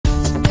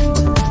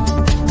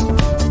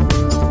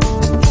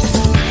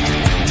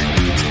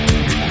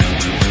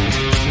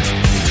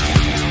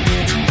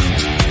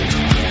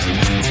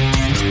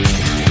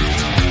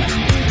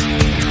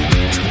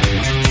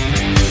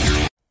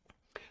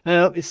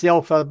It's the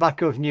old fella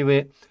back of New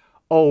It,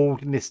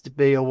 old Mr.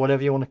 B, or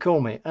whatever you want to call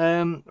me.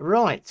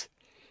 Right.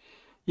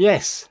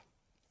 Yes.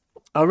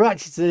 I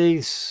reacted to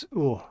these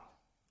a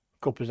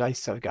couple of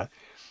days ago,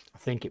 I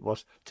think it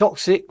was.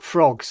 Toxic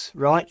Frogs,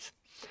 right?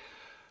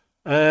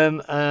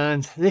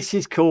 And this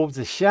is called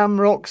the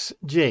Shamrock's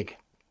Jig.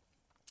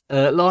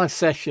 Live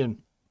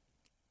session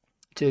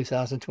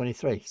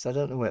 2023. So I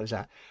don't know where it was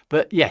at.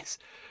 But yes.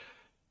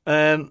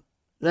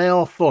 They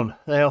are fun.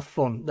 They are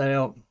fun.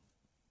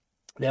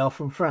 They are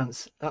from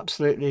France.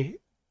 Absolutely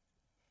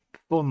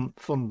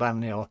fun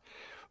band they are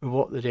with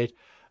what they did.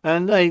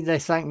 And they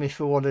thanked me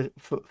for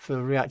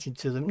reacting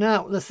to them.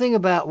 Now, the thing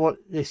about what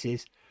this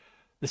is,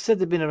 they said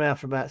they've been around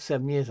for about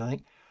 7 years, I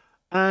think.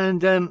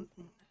 And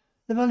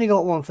they've only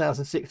got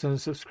 1,600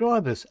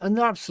 subscribers. And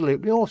they're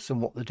absolutely awesome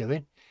what they're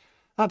doing.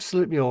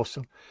 Absolutely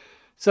awesome.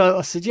 So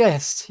I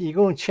suggest you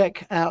go and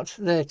check out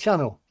their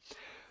channel.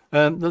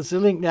 There's a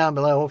link down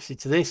below, obviously,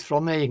 to this.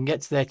 From there, you can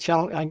get to their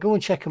channel and go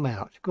and check them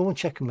out. Go and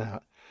check them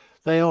out.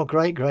 They are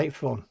great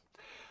fun.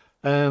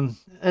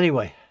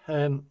 Anyway,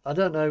 I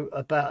don't know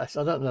about this.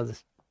 I don't know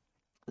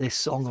this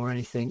song or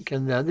anything.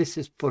 And this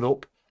is put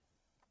up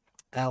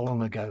how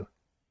long ago?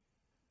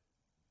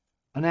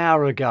 An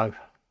hour ago.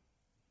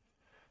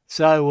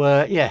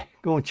 So, yeah,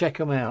 go and check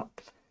them out.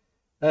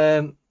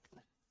 Now,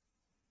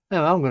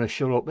 I'm going to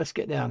shut up. Let's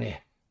get down here.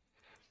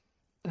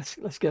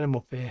 Let's get them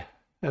up here.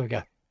 There we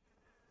go.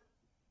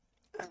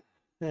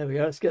 There we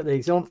go, let's get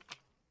these on.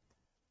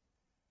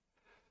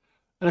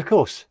 And of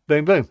course,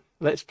 boom, boom,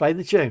 let's play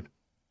the tune.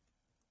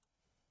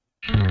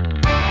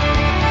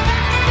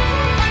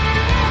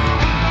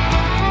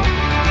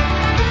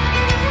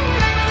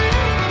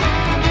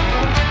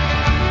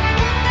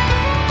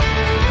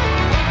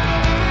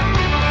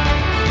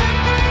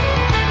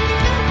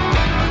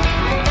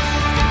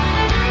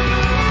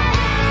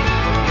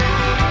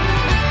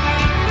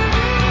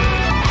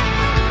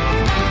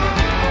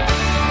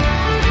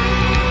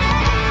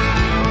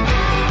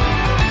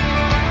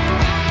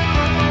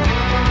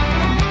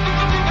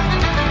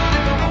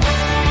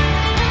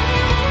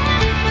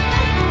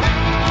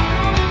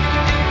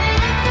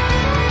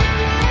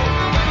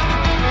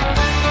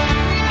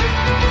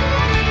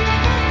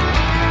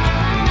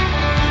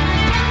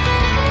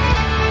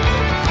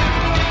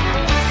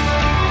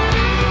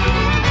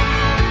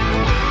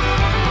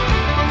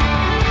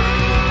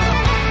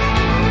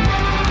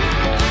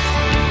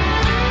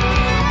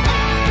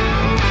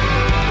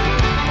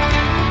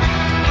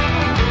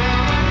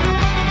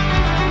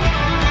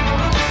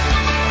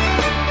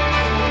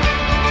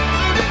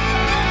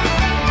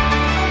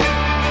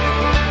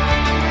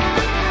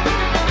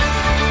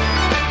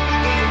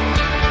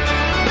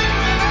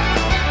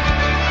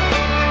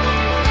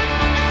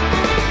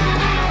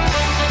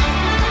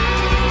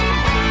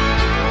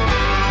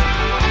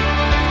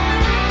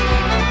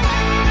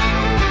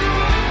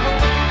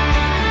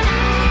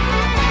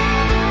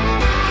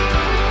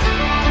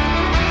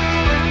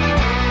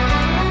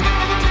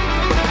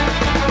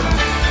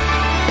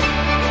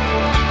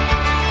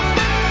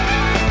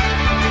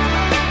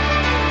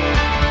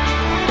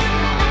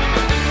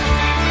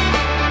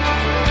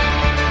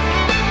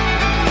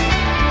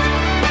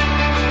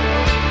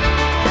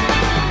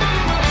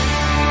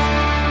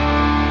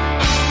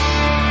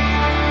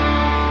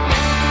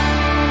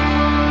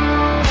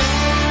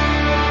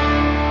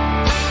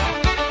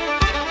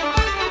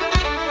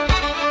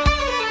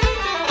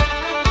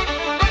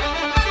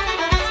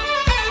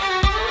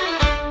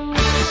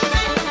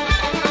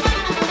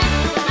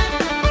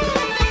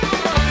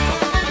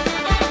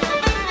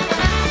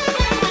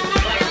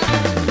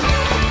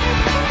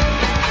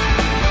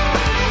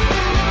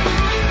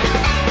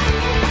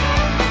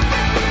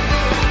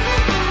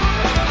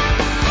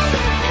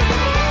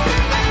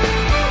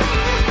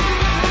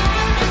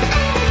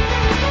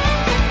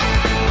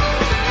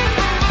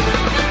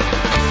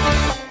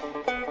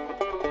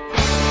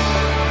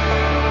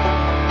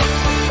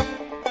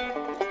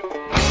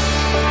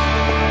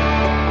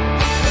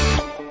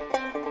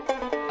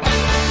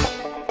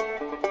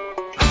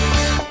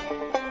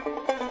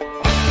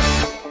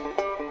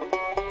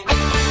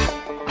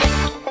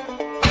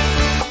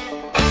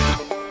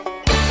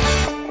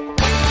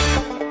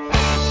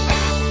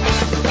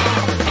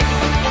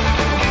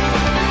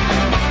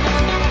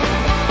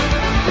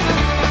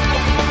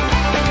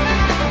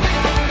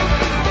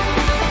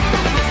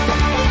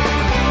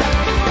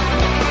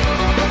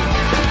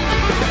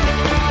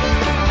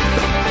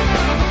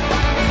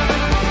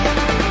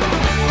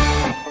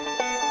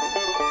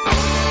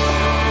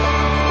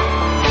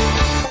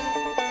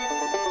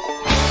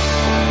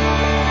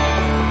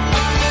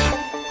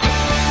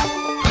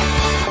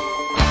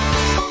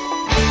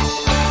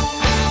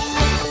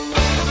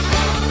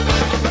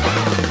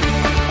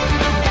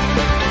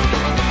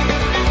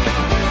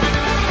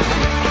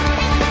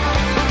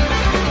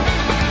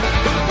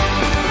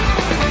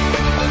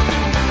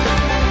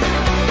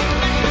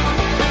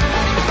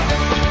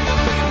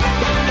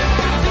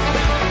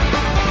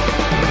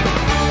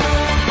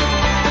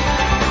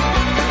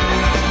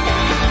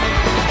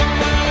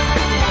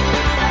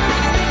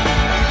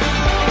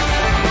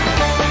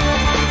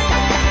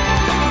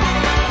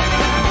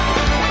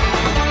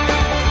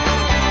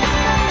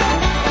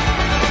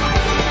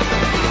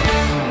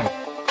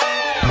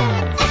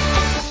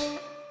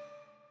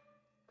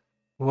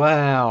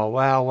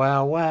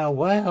 wow,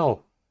 wow.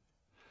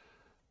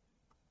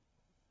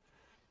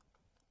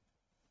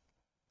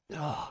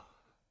 Oh,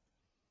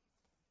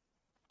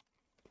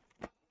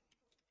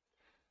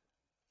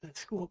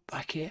 let's go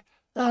back here.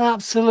 That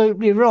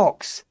absolutely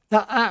rocks.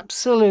 That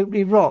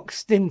absolutely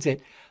rocks, didn't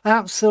it?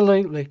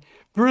 Absolutely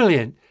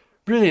brilliant,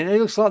 brilliant. It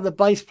looks like the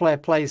bass player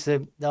plays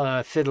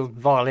the fiddle,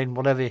 violin,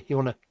 whatever you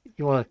want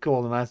to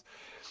call them as.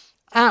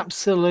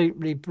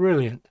 Absolutely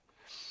brilliant.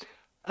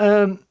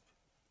 I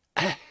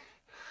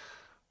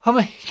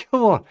mean,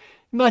 come on.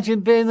 Imagine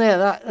being there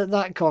at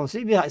that concert.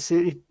 It'd be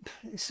absolutely,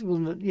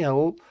 you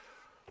know,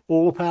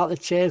 all up out the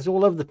chairs,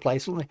 all over the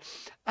place, wouldn't they?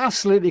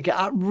 Absolutely,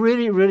 that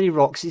really, really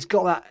rocks. It's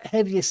got that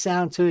heavier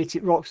sound to it.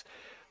 It rocks.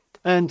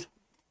 And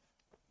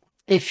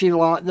if you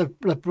like, they've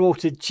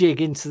brought a jig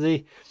into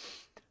the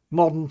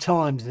modern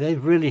times.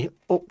 They've really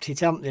upped it,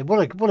 haven't they?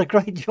 What a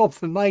great job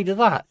they made of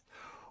that.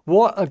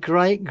 What a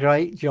great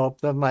job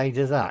they made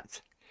of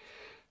that.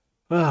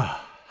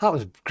 Oh, that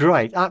was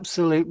great.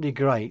 Absolutely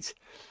great.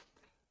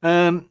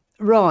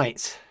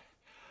 Right.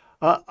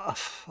 I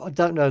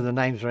don't know the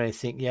names or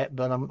anything yet,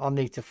 but I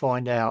need to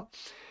find out.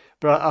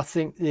 But I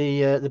think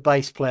the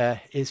bass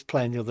player is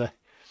playing the other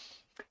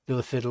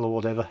fiddle or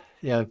whatever,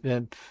 you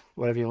know,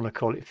 whatever you want to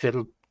call it,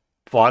 fiddle,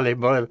 violin,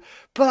 whatever.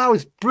 But that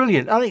was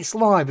brilliant, and it's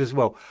live as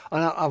well.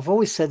 And I've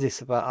always said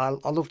this about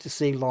I love to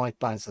see live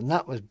bands, and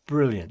that was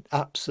brilliant,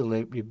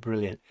 absolutely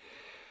brilliant.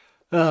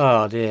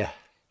 Oh dear.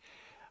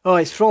 Oh,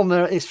 it's from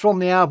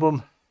the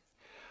album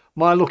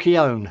My Lucky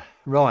Own.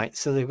 Right,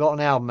 so they've got an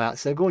album out,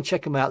 so go and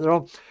check them out. They're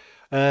on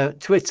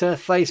Twitter,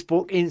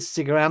 Facebook,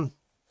 Instagram,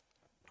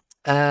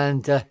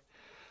 and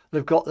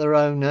they've got their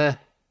own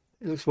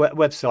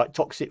website,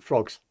 Toxic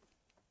Frogs.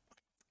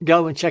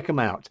 Go and check them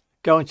out.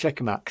 Go and check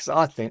them out, because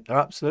I think they're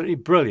absolutely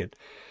brilliant.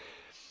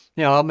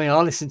 You know, I mean,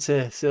 I listen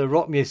to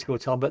rock music all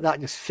the time, but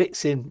that just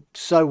fits in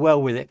so well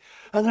with it.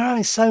 And they're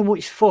having so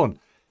much fun.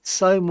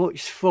 So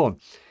much fun.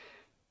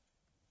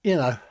 You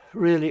know,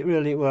 really,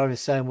 really, we're having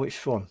so much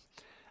fun.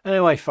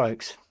 Anyway,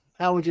 folks,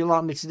 how would you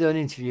like me to do an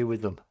interview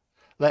with them?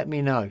 Let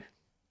me know.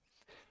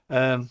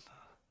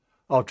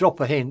 I'll drop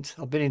a hint.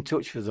 I've been in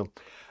touch with them.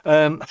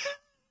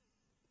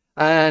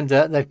 And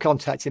they've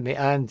contacted me,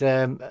 and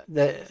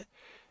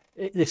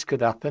this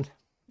could happen,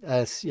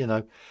 as you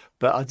know.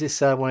 But I just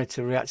said I wanted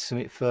to react to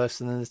something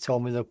first, and then they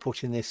told me they're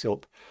putting this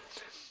up.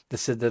 They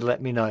said they'd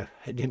let me know.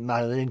 It didn't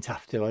matter. They didn't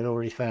have to. I'd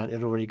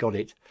already got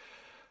it.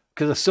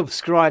 Because I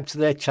subscribed to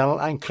their channel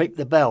and click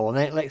the bell, and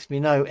then it lets me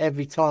know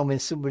every time when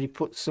somebody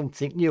puts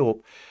something new up.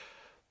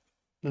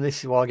 And this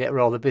is why I get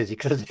rather busy,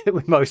 because I do it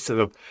with most of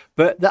them.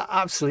 But that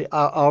absolutely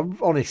are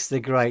honest, they're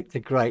great,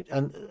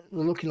 and they're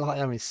looking like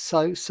they're having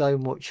so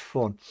much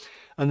fun.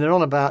 And they're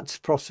on about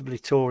possibly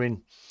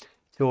touring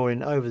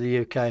over the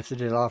UK. If they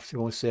do, I'll have to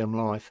go and see them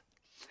live,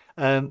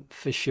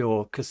 for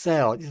sure, because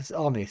they are just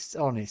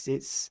honest.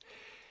 It's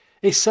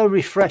so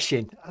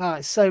refreshing.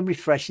 It's so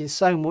refreshing,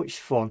 so much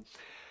fun.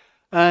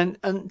 And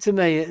to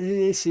me,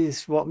 this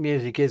is what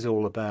music is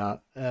all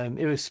about,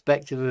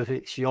 irrespective of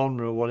its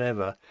genre or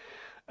whatever.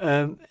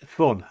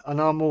 Fun,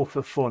 and I'm all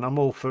for fun. I'm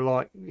all for,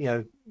 like, you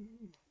know,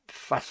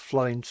 fast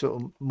flowing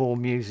sort of more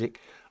music.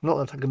 Not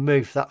that I can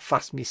move that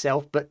fast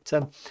myself, but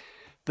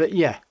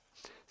yeah.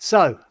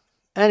 So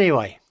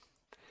anyway,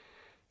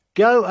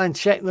 go and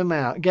check them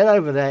out. Get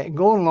over there,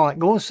 go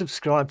and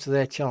subscribe to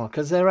their channel,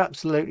 because they're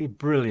absolutely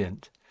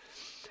brilliant.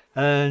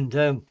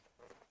 And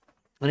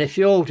if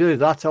you all do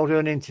that, I'll do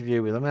an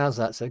interview with them. How's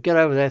that? So get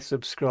over there,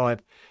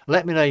 subscribe.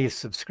 Let me know you've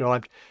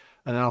subscribed,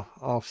 and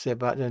I'll see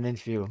about doing an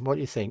interview. What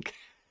do you think?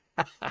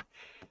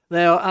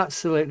 They are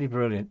absolutely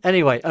brilliant.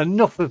 Anyway,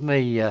 enough of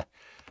me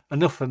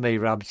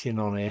rabbiting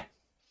on here.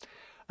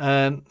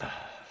 I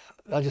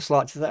just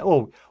like to say,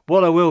 oh,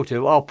 what I will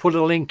do, I'll put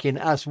a link in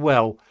as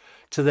well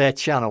to their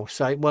channel,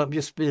 so it won't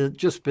just be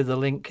the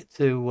link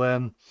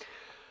to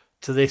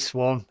this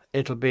one.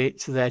 It'll be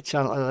to their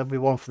channel. There'll be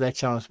one for their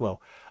channel as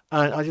well.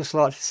 And I just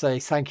like to say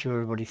thank you,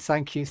 everybody.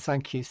 Thank you so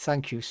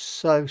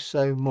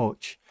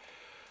much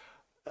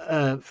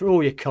for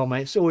all your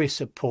comments, all your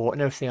support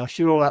and everything else.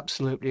 You're all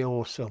absolutely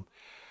awesome.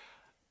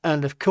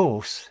 And of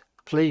course,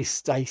 please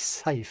stay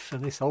safe.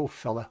 And this old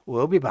fella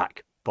will be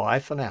back. Bye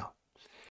for now.